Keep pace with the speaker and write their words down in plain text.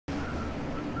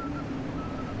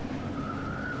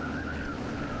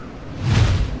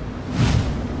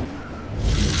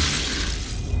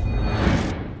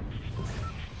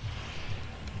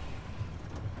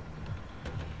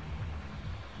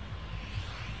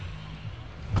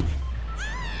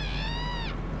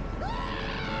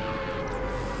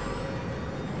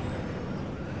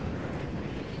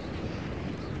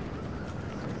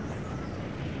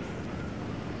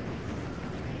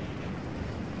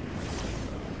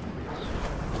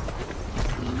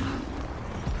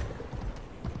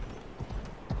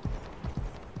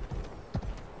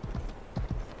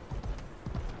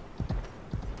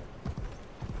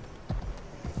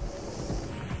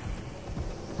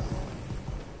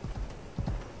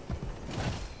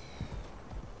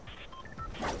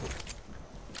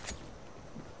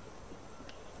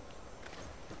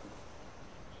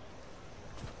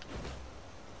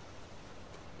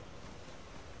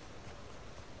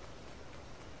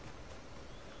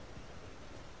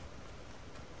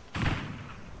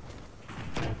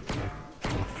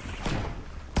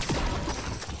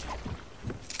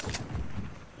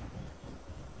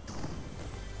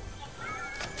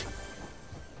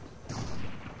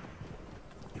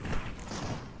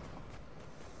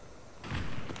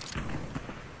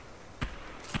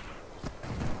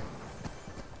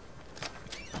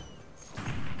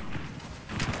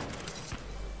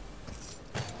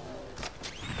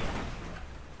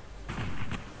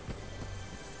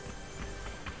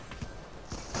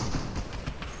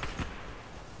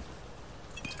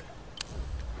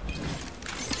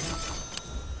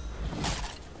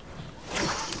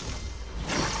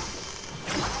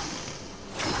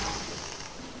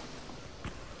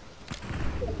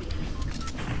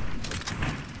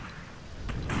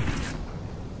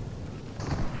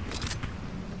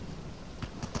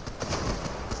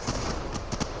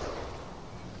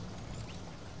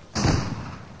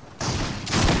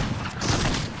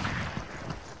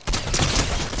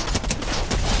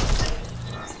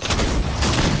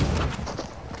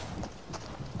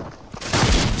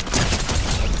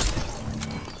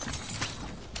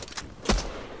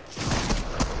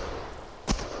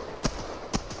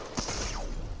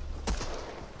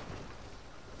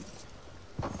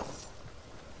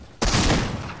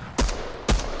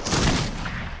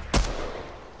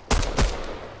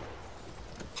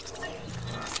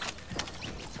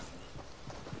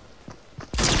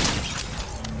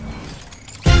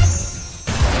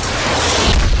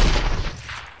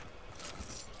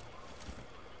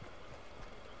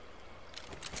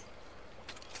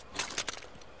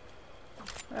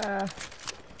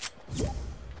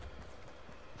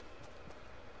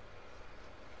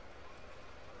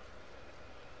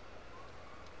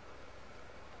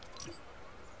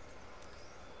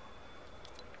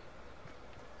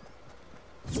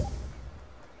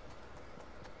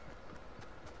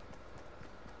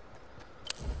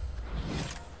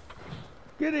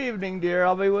Good evening, dear.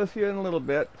 I'll be with you in a little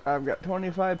bit. I've got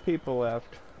 25 people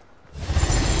left.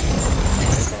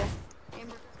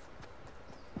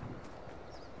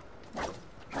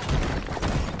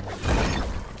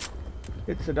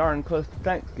 It's so darn close to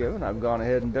Thanksgiving. I've gone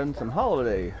ahead and done some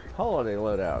holiday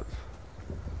loadouts.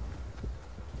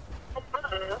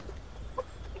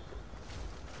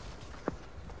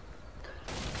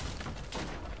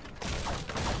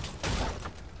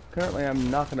 Currently, I'm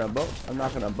knocking a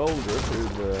boulder through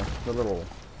the little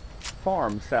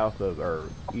farm south of or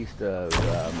east of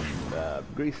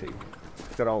Greasy.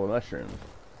 It's got all the mushrooms.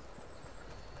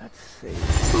 Let's see.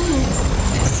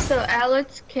 So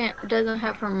Alex doesn't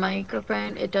have her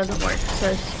microphone. It doesn't work.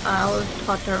 So I was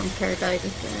taught her in Paradise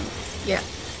and yeah.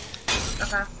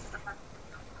 Okay.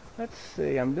 Let's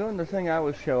see. I'm doing the thing I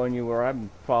was showing you where I'm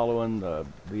following the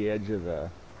edge of the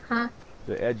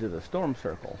edge of the storm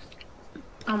circle.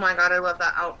 Oh my god, I love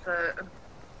that outfit.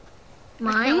 I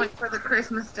Mine? can't wait for the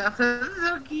Christmas stuff. This is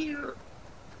so cute.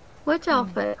 Which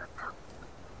outfit?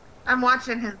 I'm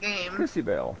watching his game. Chrissy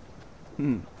Bell.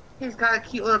 He's got a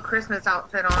cute little Christmas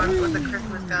outfit on with a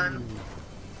Christmas gun.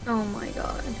 Oh my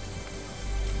god.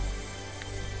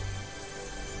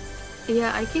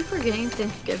 Yeah, I keep forgetting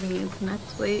Thanksgiving is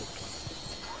next week.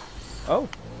 Oh.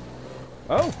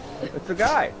 Oh, it's a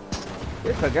guy.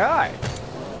 It's a guy.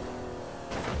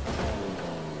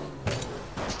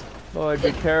 Boy,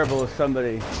 it'd be terrible if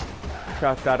somebody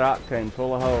shot that octane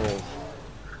full of holes.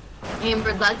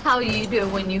 Amber, that's how you do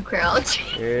when you crouch.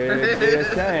 It'd be a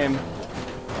shame.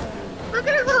 Look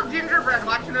at his little gingerbread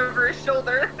watching over his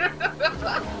shoulder.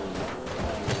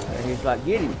 And he's like,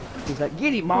 get him. He's like,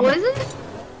 get him, Mama. Wasn't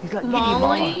He's like, get him, Mama.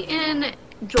 Molly and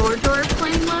George were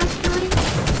playing last night?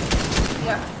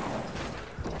 Yeah.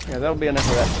 Yeah, that'll be enough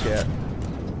of that shit.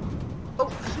 Oh,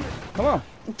 shoot. Come on.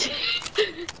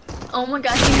 Oh my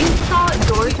gosh, you saw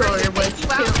George was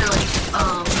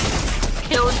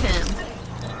killed him.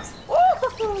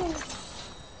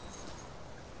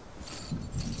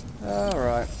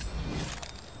 Alright.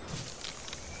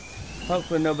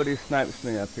 Hopefully nobody snipes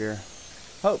me up here.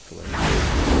 Hopefully.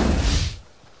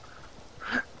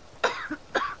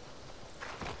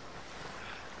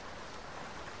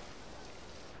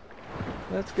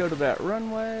 Let's go to that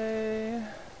runway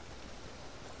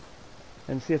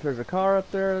and see if there's a car up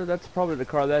there. That's probably the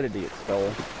car that idiot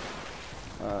stole.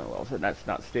 Well, so that's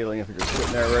not stealing if you're just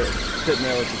sitting there with the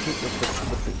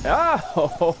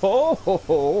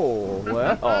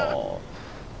well,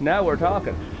 now we're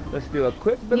talking. Let's do a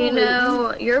quick bit of You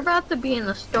know, you're about to be in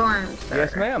the storm, sir.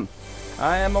 Yes, ma'am.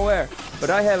 I am aware, but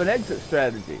I have an exit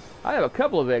strategy. I have a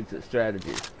couple of exit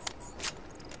strategies.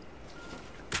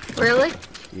 Really?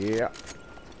 Yeah.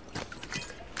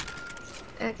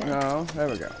 Okay. No, there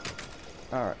we go.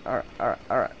 Alright.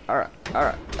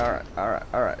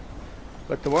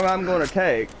 But the one I'm going to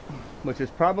take, which is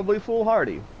probably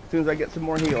foolhardy, as soon as I get some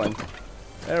more healing.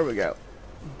 There we go.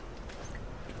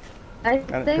 I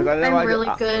think I'm really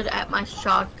good at my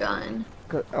shotgun.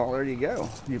 Oh, there you go.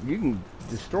 You can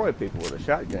destroy people with a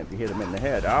shotgun if you hit them in the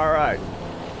head. Alright.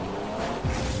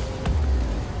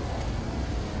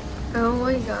 Oh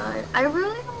my god. I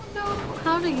really don't know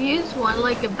how to use one,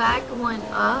 like a back one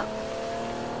up.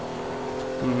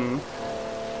 Mm-hmm.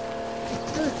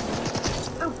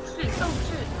 Oh shit, oh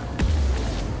shit.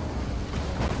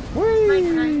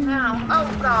 Whee! Right now. Oh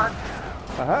god.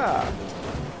 Aha!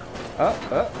 I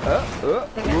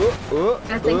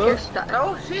think you're stuck.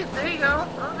 Oh shit, there you go.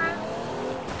 Okay.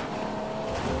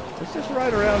 Let's just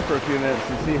ride around for a few minutes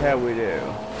and see how we do.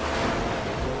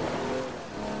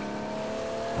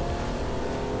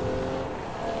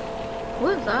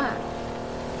 What is that?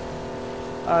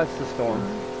 It's the storm.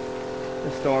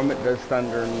 The storm, it does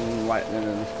thunder and lightning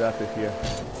and stuff if you...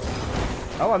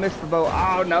 Oh, I missed the bow.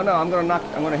 Oh, no, I'm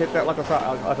gonna hit that like a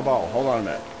ball. Hold on a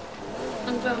minute.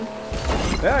 I'm done.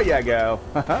 There you go.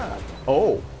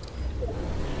 Oh.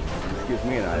 This gives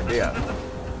me an idea.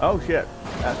 Oh, shit.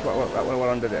 That's what I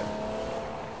wanted to do.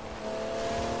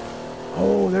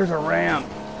 Oh, there's a ramp.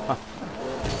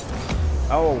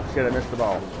 Oh, shit, I missed the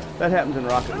ball. That happens in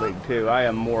Rocket League, too. I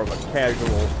am more of a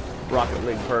casual Rocket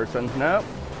League person. Nope.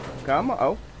 Come on.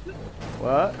 Oh.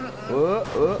 What?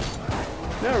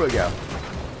 There we go.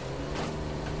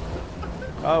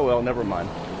 Oh, well, never mind.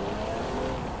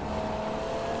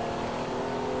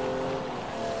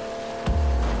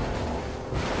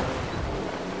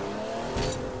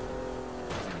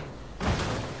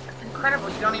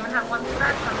 incredible. You don't even have one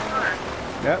scratch on the car.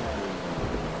 Yep.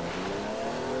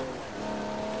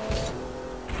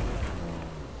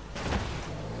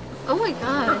 Oh my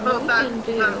god, what That's we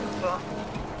can do? cool.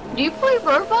 Do you play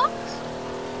Roblox?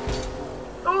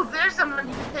 Oh, there's someone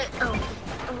you hit. Oh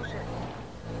shit.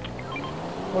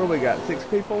 What do we got? 6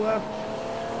 people left?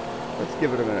 Let's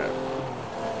give it a minute.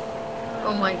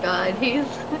 Oh my god, he's...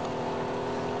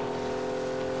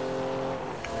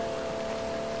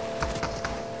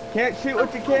 Can't shoot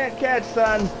what you can't catch,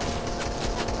 son.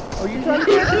 Oh, you trying to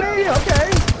catch me? Okay.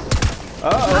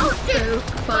 Uh-oh. so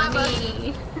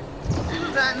funny.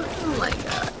 Done. Oh my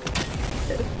god.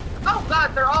 Oh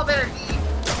god, they're all there, D.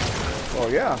 Oh,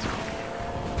 yeah.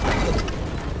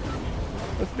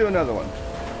 Let's do another one.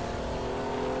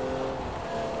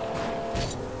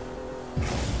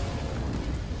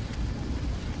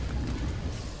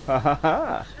 Ha ha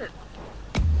ha.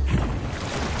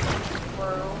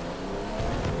 Whoa.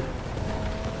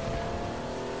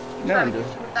 Now I'm just,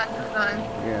 With that new gun.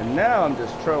 yeah, now I'm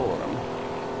just trolling them.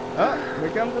 Oh, here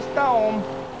comes the storm.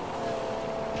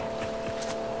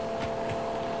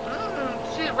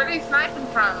 Shit, where are they sniping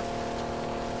from?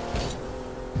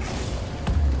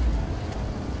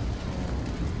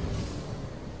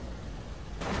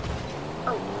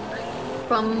 Oh,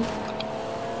 From...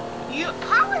 you.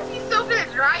 How is he so good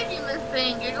at driving this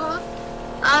thing, Giggles?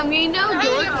 you know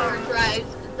Georgia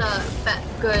drives the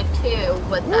good too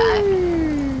with that.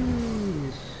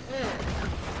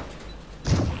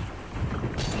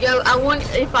 Yo, I want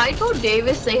if I told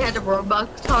Davis they had a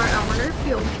Roblox car, I wonder if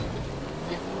he'll...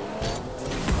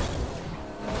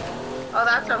 Oh,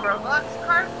 that's a Roblox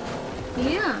car?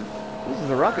 Yeah. This is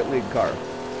a Rocket League car.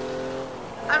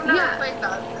 I've never Yeah. played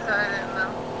that, so I didn't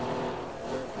know.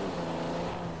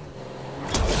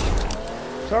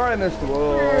 Sorry, Mr.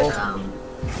 Heard, Wolf.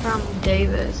 from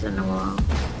Davis in a while.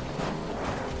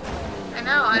 I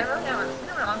know, I really haven't seen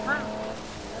him in a long time.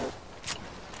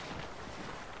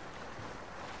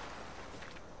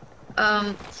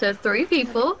 So 3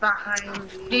 people. Behind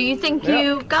you. Do you think Yep.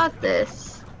 you got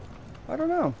this? I don't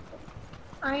know.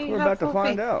 I We're have about to full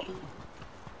find faith. out.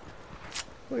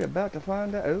 We're about to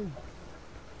find out. Ooh.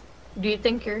 Do you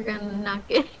think you're gonna knock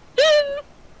it?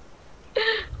 The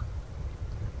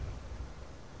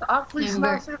awfully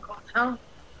small Amber. circle. No.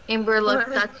 Amber, look,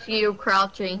 that's you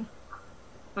crouching.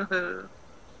 I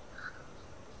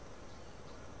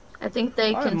think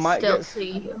they I can might still get-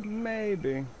 see you.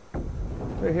 Maybe.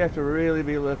 They have to really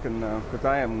be looking though, because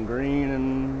I am green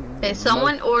and... Okay,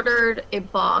 someone ordered a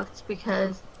box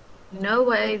because no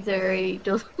way they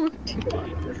don't do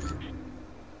boxes.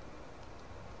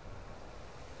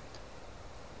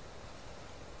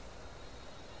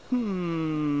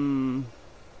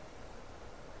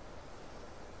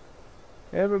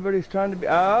 Everybody's trying to be...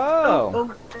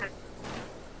 Oh!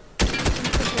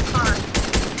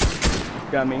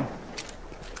 Dummy.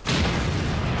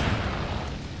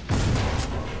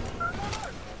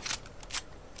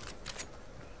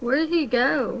 Where did he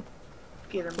go?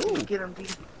 Get him, Ooh. get him, D.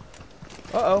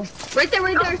 Uh-oh. Right there,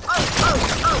 right there.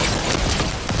 Oh.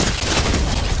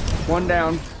 One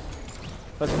down.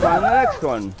 Let's find the next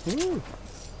one. Ooh.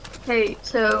 Okay,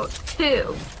 so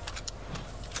 2.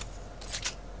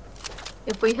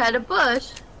 If we had a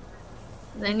bush,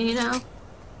 then you know.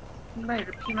 I'm ready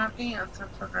to pee my pants. I'm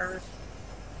so nervous.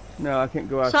 No, I can't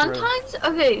go out there. Sometimes,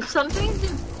 okay,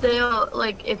 sometimes they'll,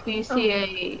 like, if you see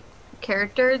a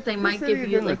character, they might give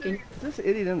you, like, a... This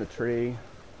idiot in the tree.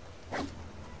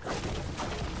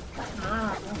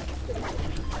 No.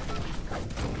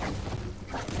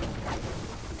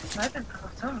 I've been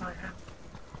called somewhere.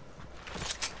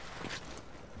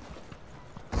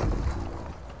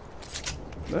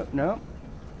 No.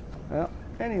 Well,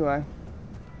 anyway.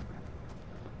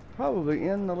 Probably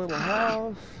in the little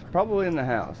house. Probably in the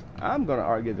house. I'm going to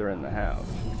argue they're in the house.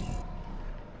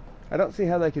 I don't see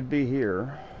how they could be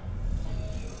here.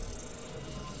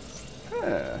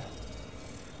 Huh.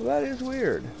 Well, that is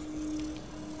weird.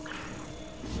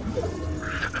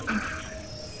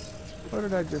 What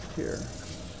did I just hear?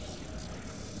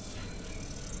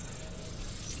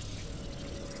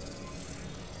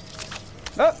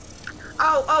 Oh!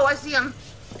 Oh, I see him.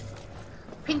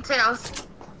 Pink tails.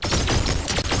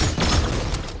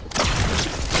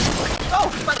 Oh,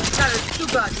 but he got his 2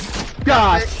 guns.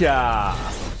 Gotcha!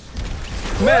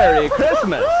 Merry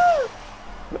Christmas!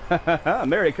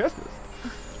 Merry Christmas!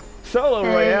 Solo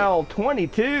Royale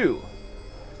 22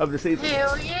 of the season.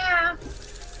 Hell yeah.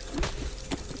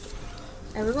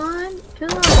 Everyone,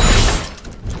 chill out.